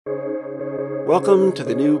Welcome to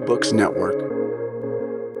the New Books Network.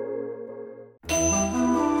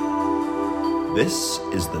 This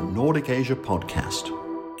is the Nordic Asia Podcast.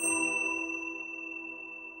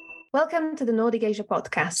 Welcome to the Nordic Asia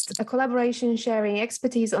Podcast, a collaboration sharing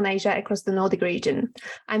expertise on Asia across the Nordic region.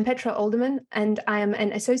 I'm Petra Alderman, and I am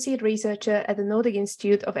an associate researcher at the Nordic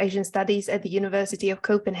Institute of Asian Studies at the University of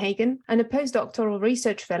Copenhagen and a postdoctoral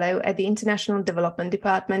research fellow at the International Development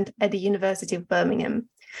Department at the University of Birmingham.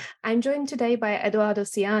 I'm joined today by Edoardo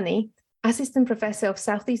Ciani, Assistant Professor of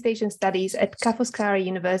Southeast Asian Studies at Ca' Foscari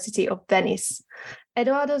University of Venice.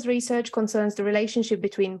 Edoardo's research concerns the relationship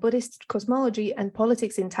between Buddhist cosmology and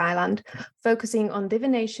politics in Thailand, focusing on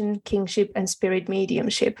divination, kingship, and spirit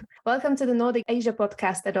mediumship. Welcome to the Nordic Asia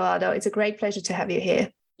Podcast, Edoardo. It's a great pleasure to have you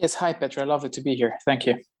here. Yes, hi, Petra. Lovely to be here. Thank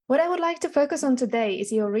you. What I would like to focus on today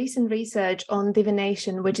is your recent research on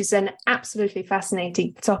divination, which is an absolutely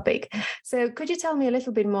fascinating topic. So could you tell me a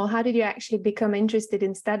little bit more? How did you actually become interested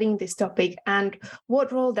in studying this topic, and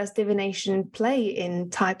what role does divination play in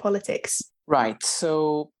Thai politics? Right.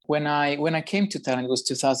 So when I came to Thailand, it was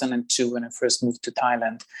 2002 when I first moved to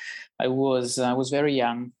Thailand. I was very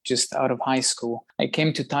young, just out of high school. I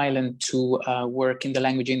came to Thailand to work in the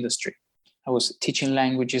language industry. I was teaching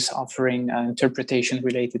languages, offering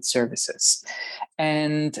interpretation-related services.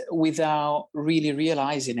 And without really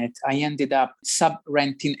realizing it, I ended up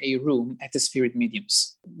sub-renting a room at the Spirit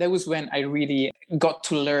Mediums. That was when I really got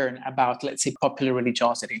to learn about, let's say, popular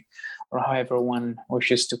religiosity, or however one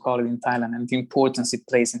wishes to call it in Thailand, and the importance it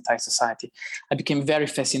plays in Thai society. I became very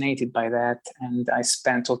fascinated by that, and I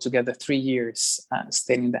spent altogether 3 years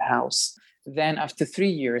staying in the house. Then after 3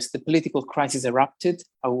 years, the political crisis erupted.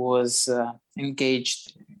 I was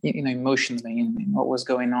engaged emotionally in what was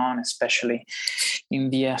going on, especially in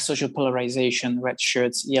the social polarization, red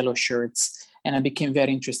shirts, yellow shirts, and I became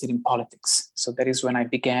very interested in politics. So that is when I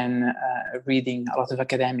began reading a lot of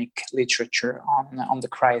academic literature on the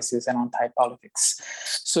crisis and on Thai politics.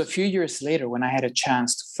 So a few years later, when I had a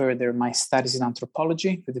chance to further my studies in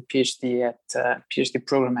anthropology with a PhD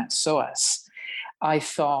program at SOAS, I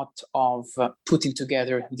thought of putting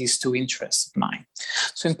together these two interests of mine.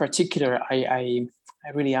 So in particular, I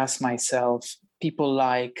really asked myself, people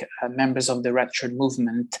like members of the Red Shirt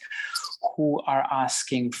movement who are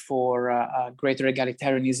asking for greater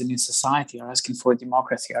egalitarianism in society, are asking for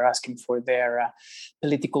democracy, are asking for their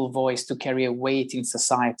political voice to carry a weight in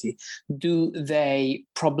society. Do they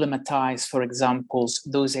problematize, for example,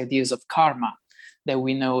 those ideas of karma that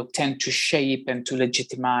we know tend to shape and to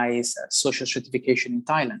legitimize social stratification in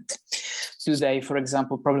Thailand? Do they, for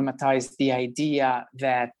example, problematize the idea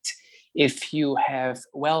that if you have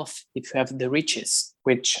wealth, if you have the riches,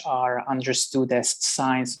 which are understood as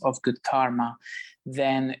signs of good karma,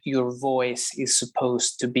 then your voice is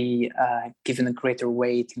supposed to be given a greater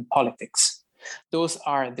weight in politics? Those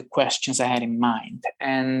are the questions I had in mind.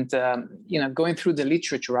 And, going through the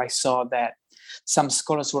literature, I saw that some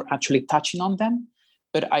scholars were actually touching on them,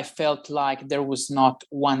 but I felt like there was not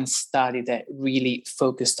one study that really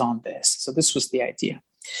focused on this. So this was the idea.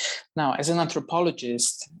 Now, as an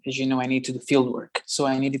anthropologist, as you know, I need to do fieldwork. So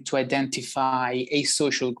I needed to identify a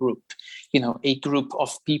social group, a group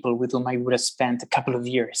of people with whom I would have spent a couple of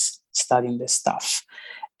years studying this stuff.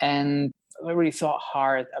 And I really thought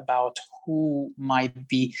hard about who might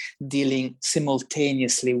be dealing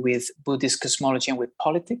simultaneously with Buddhist cosmology and with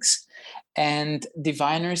politics. And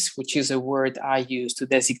diviners, which is a word I use to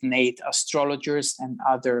designate astrologers and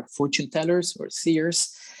other fortune tellers or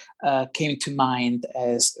seers, came to mind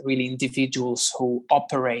as really individuals who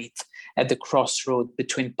operate at the crossroad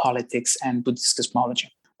between politics and Buddhist cosmology.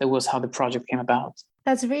 That was how the project came about.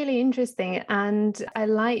 That's really interesting. And I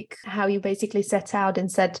like how you basically set out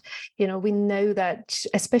and said, we know that,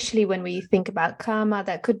 especially when we think about karma,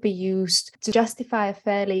 that could be used to justify a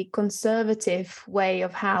fairly conservative way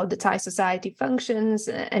of how the Thai society functions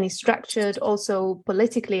and is structured. Also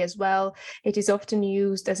politically as well, it is often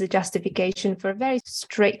used as a justification for a very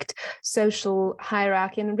strict social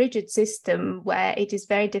hierarchy and rigid system where it is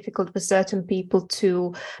very difficult for certain people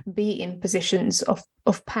to be in positions of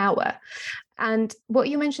power. And what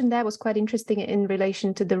you mentioned there was quite interesting in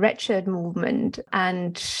relation to the red shirt movement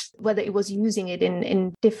and whether it was using it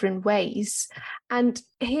in different ways. And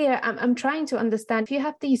here I'm trying to understand, if you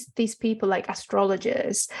have these people like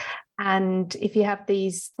astrologers and if you have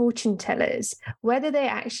these fortune tellers, where do they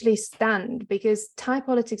actually stand? Because Thai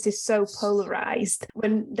politics is so polarized.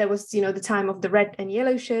 When there was, the time of the red and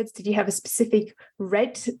yellow shirts, did you have a specific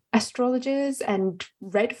red astrologers and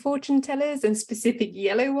red fortune tellers and specific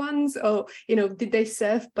yellow ones? Or, did they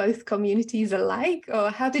serve both communities alike? Or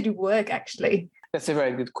how did it work actually? That's a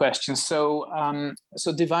very good question. So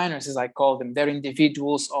diviners, as I call them, they're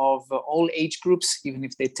individuals of all age groups, even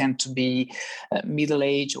if they tend to be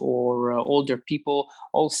middle-aged or older people,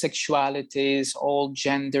 all sexualities, all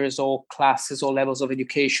genders, all classes, all levels of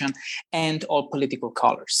education, and all political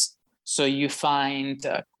colors. So you find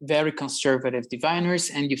very conservative diviners,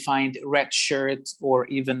 and you find red shirt or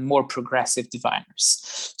even more progressive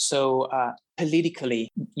diviners. So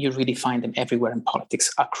politically, you really find them everywhere in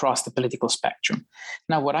politics, across the political spectrum.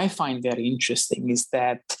 Now, what I find very interesting is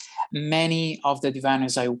that many of the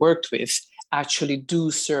diviners I worked with actually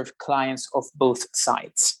do serve clients of both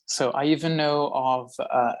sides. So I even know of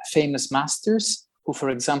famous masters who,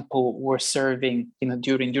 for example, were serving,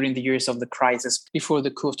 during the years of the crisis before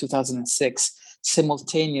the coup of 2006,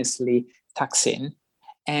 simultaneously Thaksin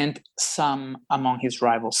and some among his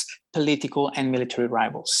rivals, political and military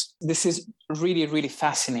rivals. This is really, really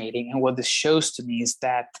fascinating. And what this shows to me is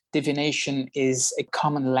that divination is a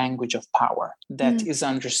common language of power that is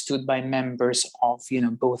understood by members of,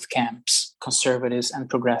 both camps, conservatives and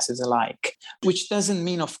progressives alike, which doesn't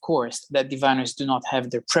mean, of course, that diviners do not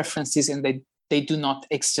have their preferences and they do not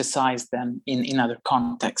exercise them in other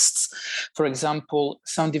contexts. For example,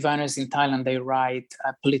 some diviners in Thailand, they write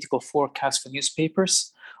political forecasts for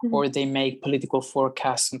newspapers, or they make political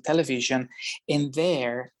forecasts on television. And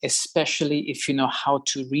there, especially if you know how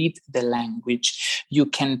to read the language, you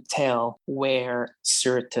can tell where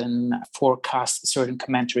certain forecasts, certain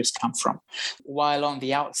commentaries come from. While on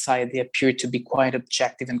the outside, they appear to be quite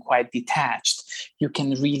objective and quite detached, you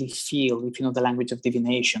can really feel, if you know the language of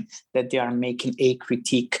divination, that they are making a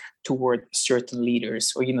critique toward certain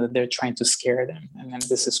leaders, or they're trying to scare them. And then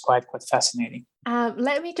this is quite fascinating.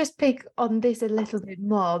 Let me just pick on this a little bit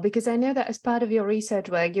more, because I know that as part of your research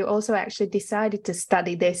work, you also actually decided to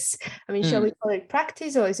study this. I mean, shall we call it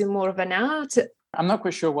practice, or is it more of an art? I'm not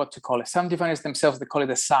quite sure what to call it. Some diviners themselves, they call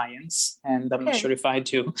it a science, and I'm not sure if I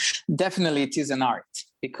do. Definitely it is an art,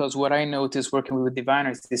 because what I noticed working with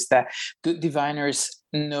diviners is that good diviners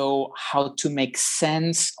know how to make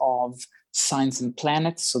sense of signs and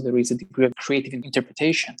planets, so there is a degree of creative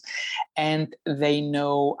interpretation, and they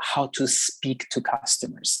know how to speak to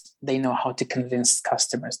customers. They know how to convince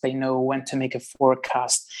customers. They know when to make a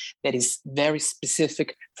forecast that is very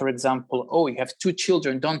specific. For example, you have 2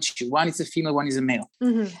 children, don't you? One is a female, one is a male.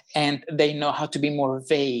 And they know how to be more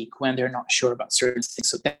vague when they're not sure about certain things.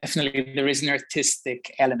 So definitely there is an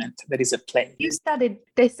artistic element that is at play. You studied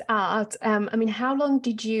this art. How long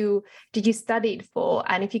did you study it for?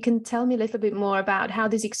 And if you can tell me a little bit more about how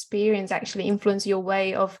this experience actually influenced your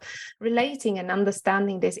way of relating and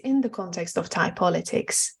understanding this in the context of Thai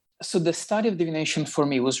politics. So the study of divination for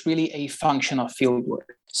me was really a function of fieldwork.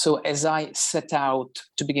 So as I set out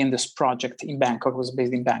to begin this project in Bangkok, I was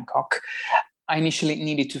based in Bangkok, I initially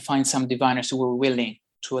needed to find some diviners who were willing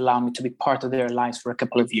to allow me to be part of their lives for a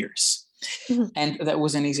couple of years. And that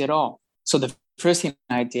wasn't easy at all. So the first thing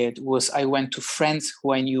I did was I went to friends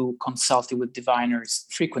who I knew consulted with diviners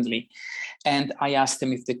frequently. And I asked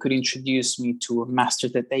them if they could introduce me to a master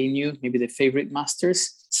that they knew, maybe their favorite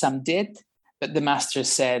masters. Some did, but the master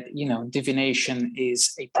said, divination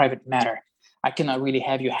is a private matter. I cannot really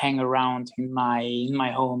have you hang around in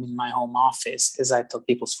my home office as I tell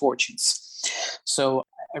people's fortunes. So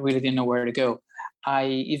I really didn't know where to go. I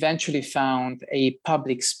eventually found a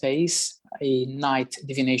public space, a night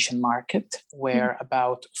divination market, where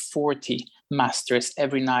about 40 masters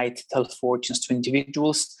every night tell fortunes to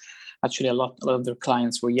individuals. Actually, a lot of their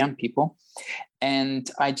clients were young people. And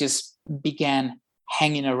I just began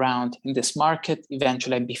hanging around in this market.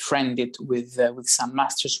 Eventually, I befriended with some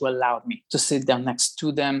masters who allowed me to sit down next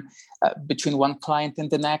to them between one client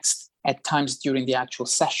and the next, at times during the actual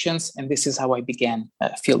sessions. And this is how I began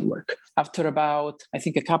fieldwork. After about, I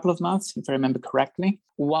think, a couple of months, if I remember correctly,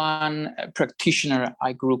 one practitioner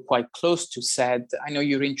I grew quite close to said, "I know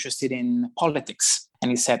you're interested in politics." And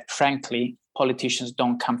he said, "Frankly, politicians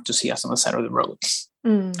don't come to see us on the side of the road."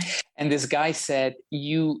 And this guy said,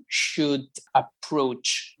 "You should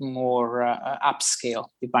approach more upscale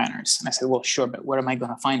diviners." And I said, "Well, sure, but where am I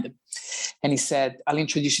going to find them?" And he said, "I'll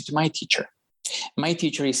introduce you to my teacher." My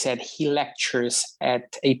teacher, he said, he lectures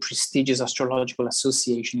at a prestigious astrological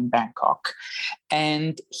association in Bangkok.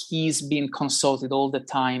 And he's been consulted all the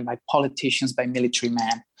time by politicians, by military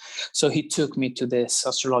men. So he took me to this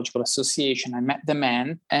astrological association. I met the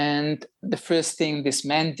man. And the first thing this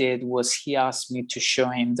man did was he asked me to show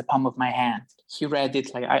him the palm of my hand. He read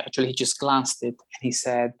it, he just glanced it. And he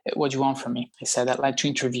said, "What do you want from me?" I said, "I'd like to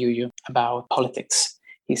interview you about politics."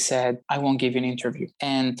 He said, "I won't give you an interview.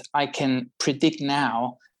 And I can predict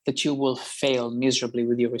now that you will fail miserably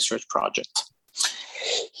with your research project."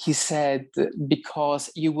 He said, because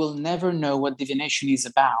you will never know what divination is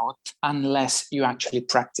about unless you actually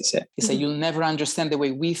practice it. He said, you'll never understand the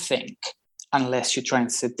way we think unless you try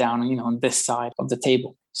and sit down, on this side of the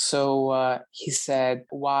table. So he said,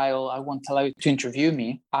 while I won't allow you to interview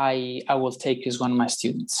me, I will take you as one of my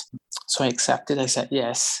students. So I accepted. I said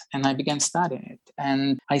yes. And I began studying it.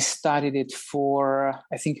 And I studied it for,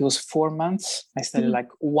 I think it was 4 months. I studied like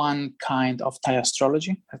one kind of Thai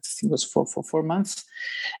astrology. I think it was for 4 months.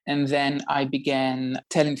 And then I began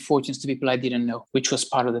telling fortunes to people I didn't know, which was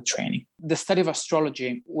part of the training. The study of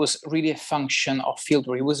astrology was really a function of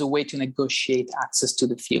fieldwork. It was a way to negotiate access to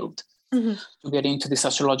the field. To get into this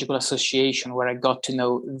astrological association where I got to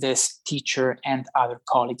know this teacher and other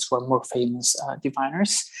colleagues who are more famous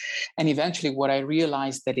diviners. And eventually what I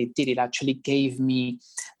realized that it actually gave me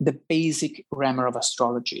the basic grammar of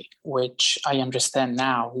astrology, which I understand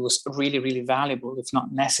now it was really, really valuable, if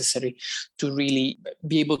not necessary, to really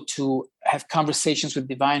be able to have conversations with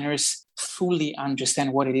diviners, fully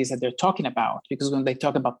understand what it is that they're talking about. Because when they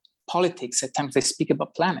talk about politics, at times they speak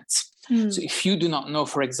about planets. So if you do not know,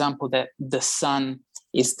 for example, that the sun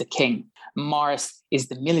is the king, Mars is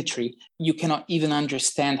the military, you cannot even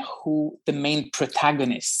understand who the main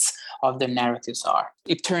protagonists of the narratives are.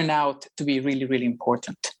 It turned out to be really, really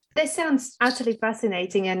important. This sounds utterly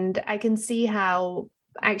fascinating, and I can see how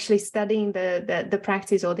actually studying the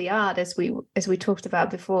practice or the art, as we talked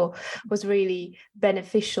about before, was really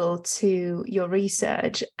beneficial to your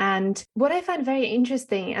research. And what I find very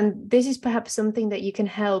interesting, and this is perhaps something that you can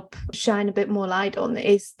help shine a bit more light on,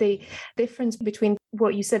 is the difference between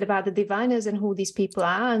what you said about the diviners and who these people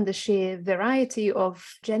are, and the sheer variety of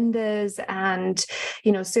genders and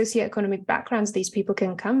socioeconomic backgrounds these people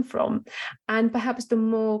can come from, and perhaps the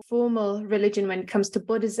more formal religion when it comes to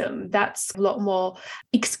Buddhism, that's a lot more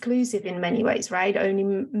exclusive in many ways, right?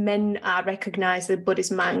 Only men are recognized as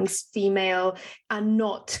Buddhist monks, female are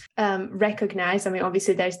not recognized. I mean,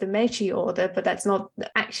 obviously there's the Meiji order, but that's not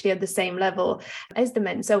actually at the same level as the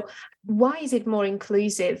men. So why is it more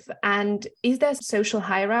inclusive? And is there social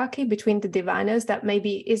hierarchy between the diviners that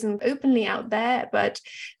maybe isn't openly out there, but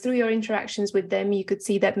through your interactions with them, you could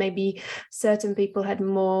see that maybe certain people had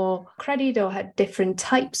more credit or had different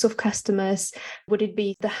types of customers? Would it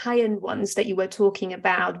be the high-end ones that you were talking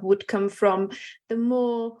about would come from the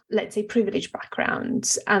more, let's say, privileged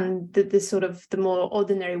backgrounds, and the sort of the more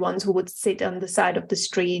ordinary ones who would sit on the side of the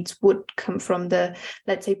streets would come from the,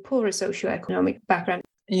 let's say, poorer socioeconomic background?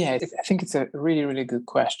 Yeah, I think it's a really, really good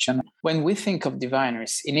question. When we think of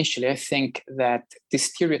diviners, initially, I think that the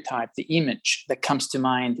stereotype, the image that comes to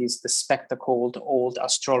mind is the spectacled old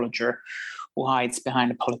astrologer who hides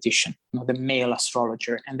behind a politician, the male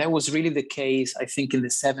astrologer. And that was really the case, I think, in the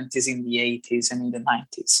 70s, in the 80s, and in the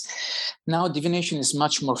 90s. Now, divination is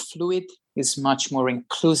much more fluid, is much more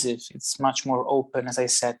inclusive, it's much more open, as I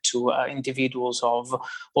said, to individuals of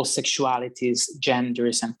all sexualities,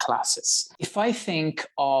 genders, and classes. If I think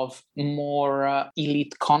of more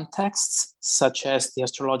elite contexts, such as the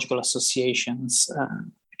astrological associations,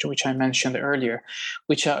 which I mentioned earlier,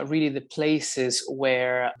 which are really the places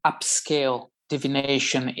where upscale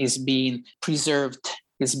divination is being preserved,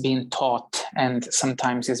 is being taught, and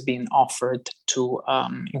sometimes is being offered to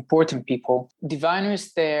important people.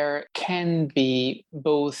 Diviners there can be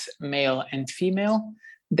both male and female.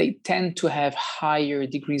 They tend to have higher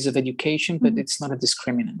degrees of education, but it's not a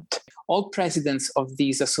discriminant. All presidents of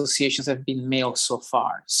these associations have been male so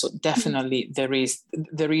far. So definitely there is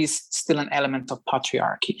still an element of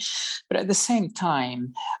patriarchy. But at the same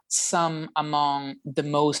time, some among the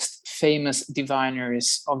most famous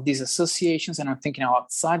diviners of these associations, and I'm thinking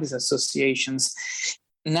outside these associations,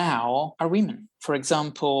 now are women. For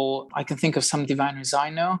example, I can think of some diviners I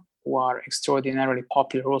know who are extraordinarily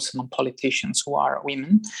popular, also among politicians who are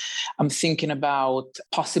women. I'm thinking about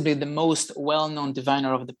possibly the most well-known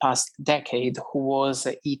diviner of the past decade, who was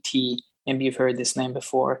E.T., maybe you've heard this name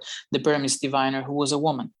before, the Burmese diviner who was a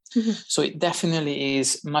woman. So it definitely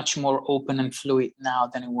is much more open and fluid now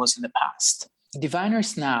than it was in the past.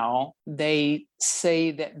 Diviners now, they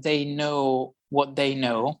say that they know what they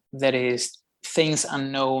know, that is, things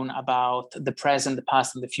unknown about the present, the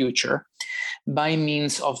past, and the future, by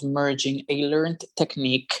means of merging a learned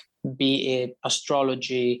technique, be it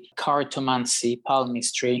astrology, cartomancy,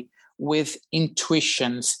 palmistry, with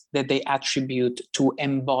intuitions that they attribute to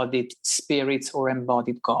embodied spirits or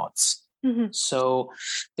embodied gods. So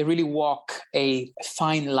they really walk a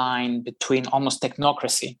fine line between almost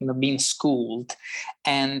technocracy, being schooled,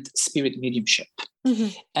 and spirit mediumship.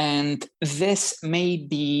 And this may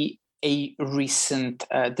be a recent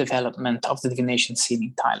development of the divination scene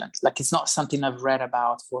in Thailand. Like, it's not something I've read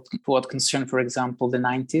about for what concerned, for example, the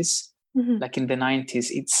 90s. Mhm. Like in the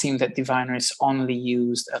 90s, it seemed that diviners only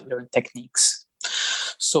used learned techniques.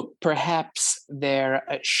 So perhaps their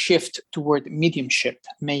shift toward mediumship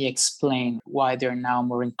may explain why they're now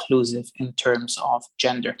more inclusive in terms of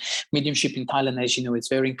gender. Mediumship in Thailand, as you know, is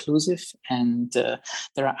very inclusive, and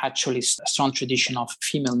there are actually a strong tradition of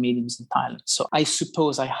female mediums in Thailand. So I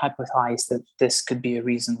suppose I hypothesize that this could be a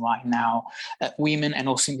reason why now women and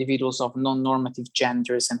also individuals of non-normative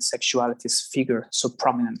genders and sexualities figure so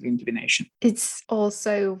prominently in divination. It's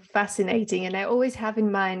also fascinating. And I always have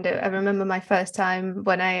in mind, I remember my first time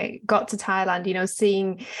when I got to Thailand,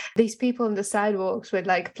 seeing these people on the sidewalks with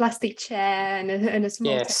like plastic chair and a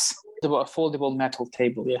small Yes. A foldable metal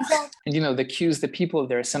table, yeah. Yeah. And the queues, the people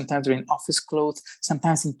there, sometimes they're in office clothes,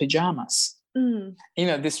 sometimes in pajamas. Mm.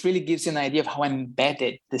 This really gives you an idea of how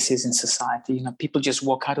embedded this is in society. People just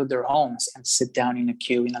walk out of their homes and sit down in a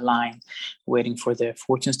queue, in a line, waiting for their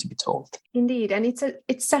fortunes to be told. Indeed. And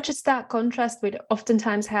it's such a stark contrast with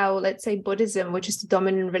oftentimes how, let's say, Buddhism, which is the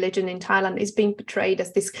dominant religion in Thailand, is being portrayed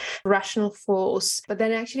as this rational force. But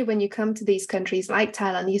then actually, when you come to these countries like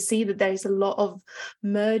Thailand, you see that there is a lot of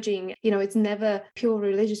merging. It's never pure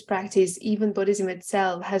religious practice. Even Buddhism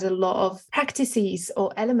itself has a lot of practices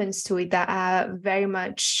or elements to it that are very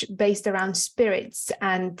much based around spirits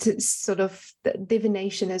and sort of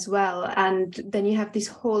divination as well. And then you have this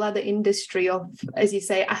whole other industry of, as you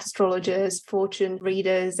say, astrologers, fortune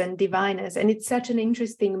readers, and diviners. And it's such an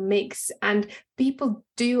interesting mix. And people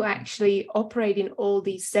do actually operate in all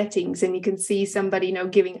these settings. And you can see somebody,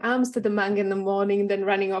 giving alms to the monk in the morning, then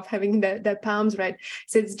running off having their palms read.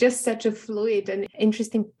 So it's just such a fluid and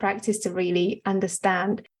interesting practice to really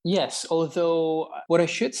understand. Yes, although what I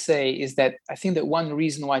should say is that I think that one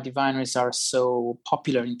reason why diviners are so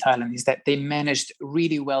popular in Thailand is that they managed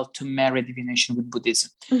really well to marry divination with Buddhism.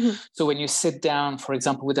 Mm-hmm. So when you sit down, for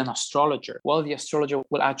example, with an astrologer, well, the astrologer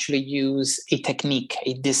will actually use a technique,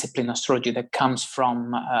 a discipline astrology that comes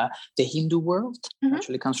from the Hindu world, Mm-hmm.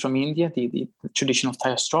 actually comes from India, the tradition of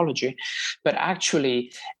Thai astrology. But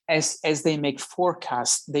actually, as they make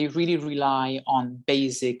forecasts, they really rely on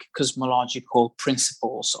basic cosmological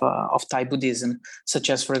principles of Thai Buddhism, such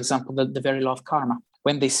as, for example, the very law of karma.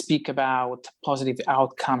 When they speak about positive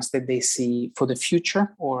outcomes that they see for the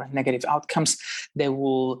future or negative outcomes, they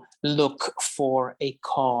will look for a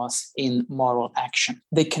cause in moral action.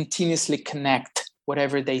 They continuously connect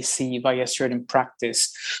whatever they see via certain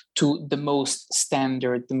practice to the most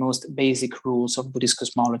standard, the most basic rules of Buddhist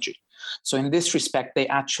cosmology. So in this respect, they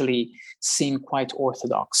actually seem quite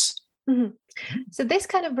orthodox. Mm-hmm. So this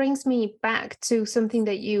kind of brings me back to something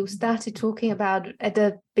that you started talking about at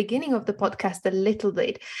the beginning of the podcast a little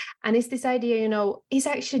bit. And it's this idea, is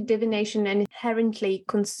actually divination an inherently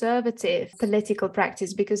conservative political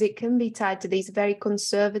practice? Because it can be tied to these very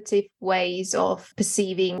conservative ways of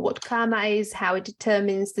perceiving what karma is, how it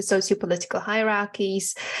determines the socio-political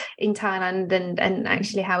hierarchies in Thailand, and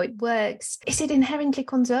actually how it works. Is it inherently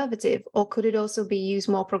conservative, or could it also be used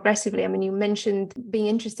more progressively? I mean, you mentioned being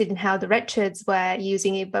interested in how the Richards were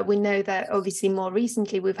using it, but we know that obviously more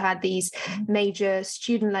recently we've had these major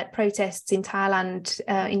student-led protests in Thailand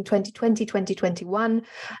in 2020, 2021.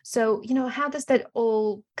 So, how does that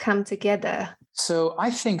all come together? So I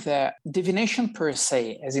think that divination per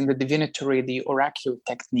se, as in the divinatory, the oracular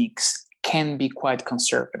techniques, can be quite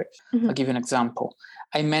conservative. Mm-hmm. I'll give you an example.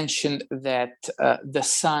 I mentioned that the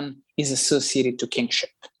sun is associated to kingship.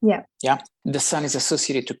 Yeah. The sun is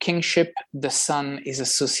associated to kingship. The sun is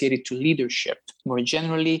associated to leadership. More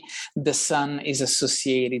generally, the sun is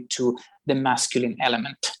associated to the masculine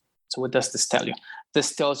element. So what does this tell you?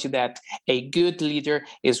 This tells you that a good leader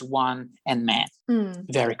is one and man.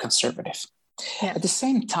 Very conservative. Yeah. At the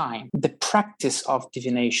same time, the practice of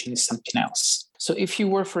divination is something else. So if you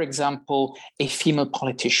were, for example, a female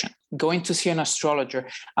politician, going to see an astrologer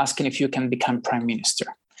asking if you can become prime minister.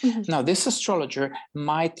 Mm-hmm. Now, this astrologer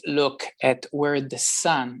might look at where the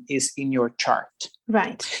sun is in your chart.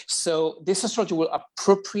 Right. So this astrologer will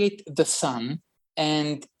appropriate the sun,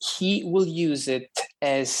 and he will use it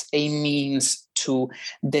as a means to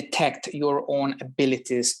detect your own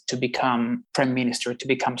abilities to become prime minister, to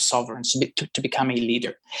become sovereign, to become a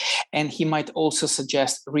leader. And he might also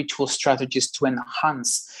suggest ritual strategies to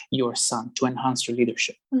enhance your sun, to enhance your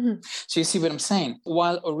leadership. Mm-hmm. So you see what I'm saying?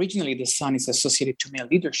 While originally the sun is associated to male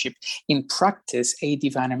leadership, in practice, a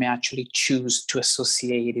diviner may actually choose to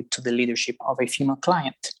associate it to the leadership of a female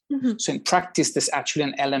client. So in practice, there's actually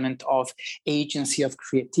an element of agency, of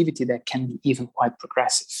creativity that can be even quite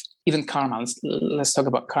progressive. Even karma, let's talk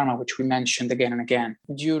about karma, which we mentioned again and again.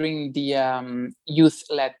 During the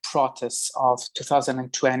youth-led protests of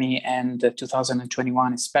 2020 and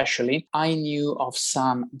 2021 especially, I knew of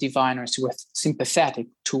some diviners who were sympathetic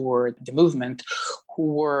toward the movement,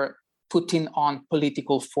 who were putting on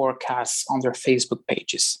political forecasts on their Facebook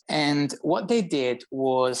pages. And what they did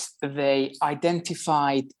was they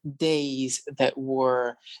identified days that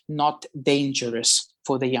were not dangerous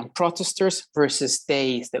for the young protesters versus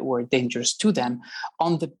days that were dangerous to them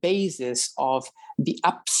on the basis of the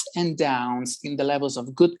ups and downs in the levels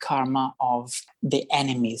of good karma of the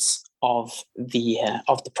enemies of the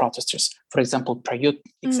protesters. For example, Prayut,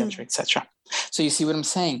 etc., etc. So you see what I'm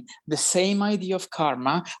saying? The same idea of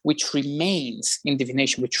karma, which remains in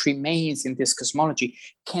divination, which remains in this cosmology,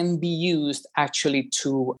 can be used actually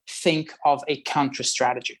to think of a counter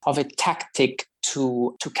strategy, of a tactic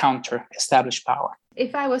to counter established power.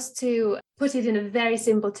 If I was to put it in very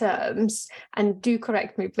simple terms, and do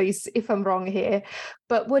correct me, please, if I'm wrong here,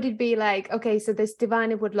 but would it be like, okay, so this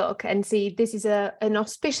diviner would look and see this is an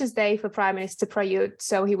auspicious day for Prime Minister Prayut.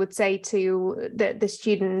 So he would say to the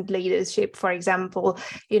student leadership, for example,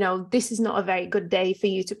 this is not a very good day for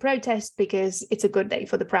you to protest because it's a good day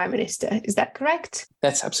for the Prime Minister. Is that correct?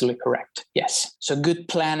 That's absolutely correct. Yes. So good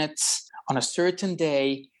planets on a certain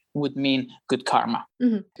day would mean good karma.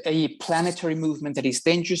 A planetary movement that is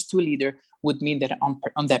dangerous to a leader would mean that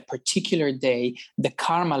on that particular day, the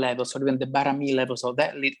karma levels, or even the barami levels of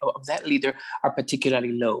that leader are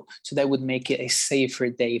particularly low. So that would make it a safer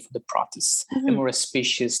day for the protests, a more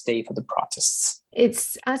auspicious day for the protests.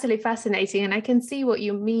 It's utterly fascinating. And I can see what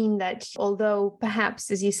you mean, that although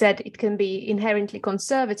perhaps, as you said, it can be inherently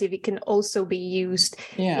conservative, it can also be used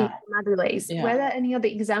in other ways. Yeah. Were there any other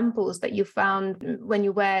examples that you found when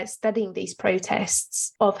you were studying these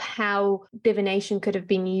protests of how divination could have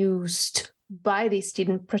been used by these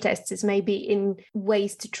student protesters, maybe in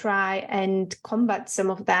ways to try and combat some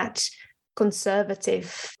of that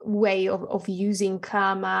conservative way of using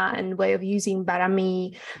karma and way of using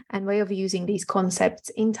barami and way of using these concepts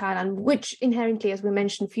in Thailand, which inherently, as we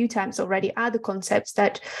mentioned a few times already, are the concepts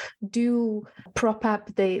that do prop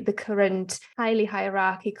up the current highly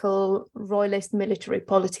hierarchical royalist military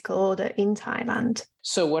political order in Thailand?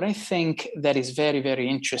 So what I think that is very, very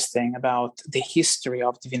interesting about the history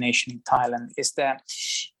of divination in Thailand is that,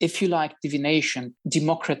 if you like, divination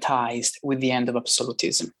democratized with the end of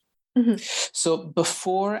absolutism. So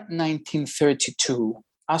before 1932,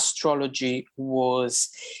 astrology was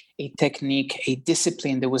a technique, a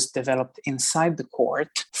discipline that was developed inside the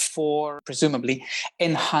court for, presumably,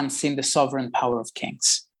 enhancing the sovereign power of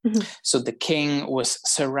kings. So the king was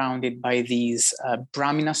surrounded by these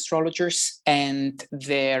Brahmin astrologers, and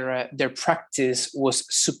their practice was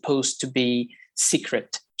supposed to be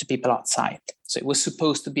secret to people outside. So it was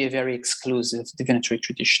supposed to be a very exclusive divinatory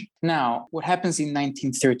tradition. Now, what happens in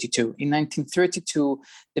 1932? In 1932,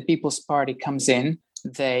 the People's Party comes in,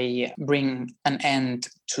 they bring an end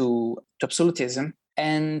to absolutism,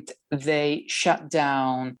 and they shut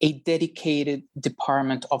down a dedicated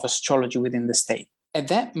department of astrology within the state. At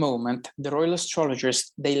that moment, the royal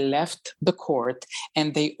astrologers, they left the court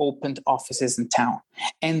and they opened offices in town,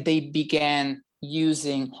 and they began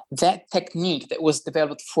using that technique that was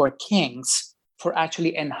developed for kings for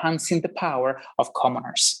actually enhancing the power of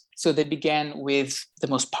commoners. So they began with the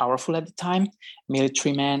most powerful at the time,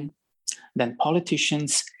 military men, then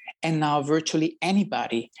politicians, and now virtually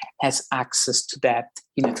anybody has access to that,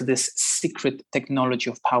 to this secret technology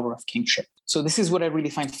of power of kingship. So this is what I really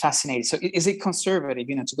find fascinating. So is it conservative?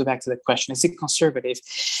 To go back to that question, is it conservative?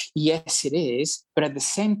 Yes, it is. But at the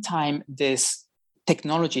same time, this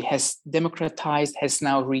technology has democratized, has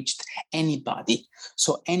now reached anybody.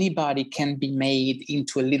 So anybody can be made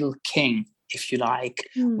into a little king, if you like,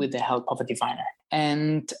 with the help of a diviner.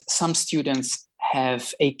 And some students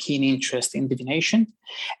have a keen interest in divination,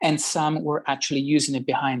 and some were actually using it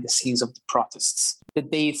behind the scenes of the protests. The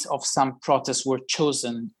dates of some protests were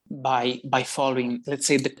chosen by following, let's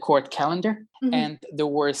say, the court calendar. And there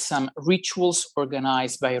were some rituals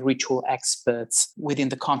organized by ritual experts within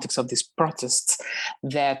the context of these protests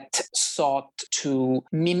that sought to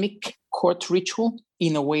mimic court ritual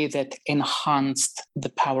in a way that enhanced the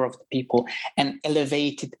power of the people and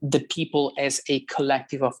elevated the people as a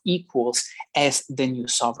collective of equals as the new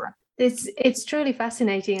sovereign. It's truly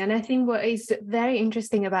fascinating. And I think what is very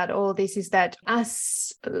interesting about all this is that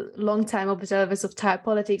us long-time observers of Thai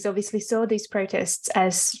politics obviously saw these protests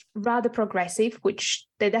as rather progressive, which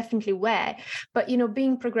they definitely were. But,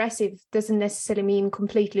 being progressive doesn't necessarily mean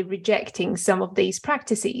completely rejecting some of these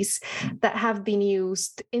practices that have been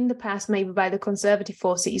used in the past, maybe by the conservative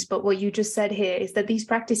forces. But what you just said here is that these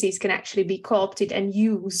practices can actually be co-opted and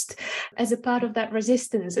used as a part of that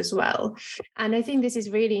resistance as well. And I think this is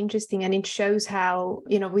really interesting, and it shows how,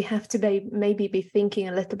 we have to maybe be thinking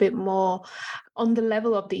a little bit more on the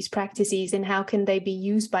level of these practices and how can they be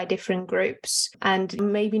used by different groups, and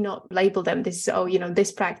maybe not label them this,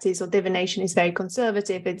 this practice or divination is very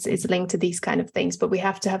conservative, it's linked to these kind of things, but we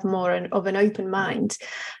have to have more of an open mind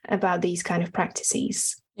about these kind of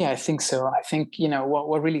practices. Yeah, I think so. I think,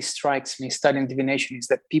 what really strikes me studying divination is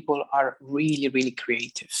that people are really, really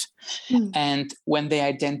creative. And when they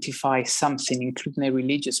identify something, including a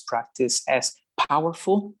religious practice, as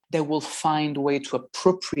powerful, they will find a way to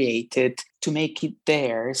appropriate it, to make it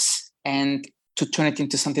theirs, and to turn it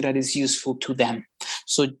into something that is useful to them.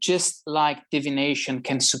 So just like divination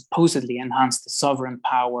can supposedly enhance the sovereign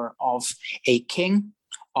power of a king,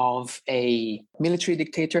 of a military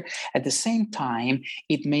dictator, at the same time,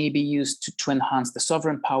 it may be used to enhance the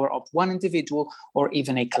sovereign power of one individual or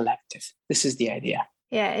even a collective. This is the idea.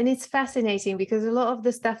 Yeah, and it's fascinating because a lot of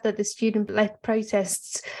the stuff that the student-led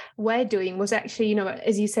protests were doing was actually,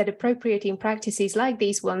 as you said, appropriating practices like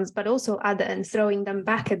these ones, but also other, and throwing them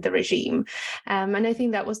back at the regime. And I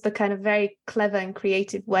think that was the kind of very clever and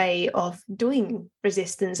creative way of doing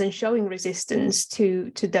resistance and showing resistance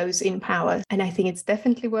to those in power. And I think it's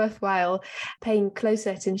definitely worthwhile paying closer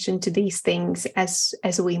attention to these things as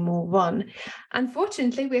we move on.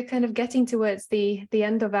 Unfortunately, we're kind of getting towards the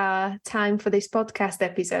end of our time for this podcast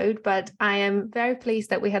episode, but I am very pleased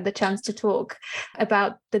that we had the chance to talk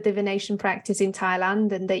about the divination practice in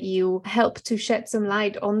Thailand, and that you helped to shed some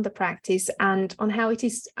light on the practice and on how it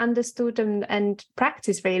is understood and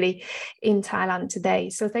practiced really in Thailand today.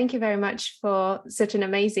 So thank you very much for such an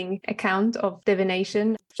amazing account of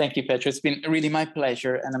divination. Thank you, Petra. It's been really my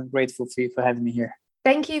pleasure, and I'm grateful for you for having me here.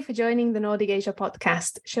 Thank you for joining the Nordic Asia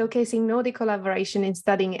podcast, showcasing Nordic collaboration in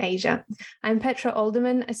studying Asia. I'm Petra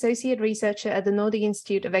Alderman, Associate Researcher at the Nordic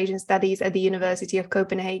Institute of Asian Studies at the University of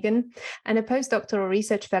Copenhagen, and a postdoctoral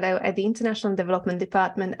research fellow at the International Development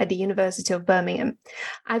Department at the University of Birmingham.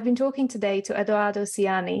 I've been talking today to Edoardo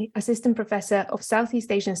Ciani, Assistant Professor of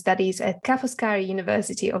Southeast Asian Studies at Ca' Foscari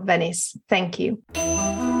University of Venice. Thank you.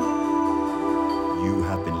 You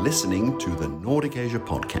have been listening to the Nordic Asia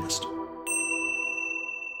podcast.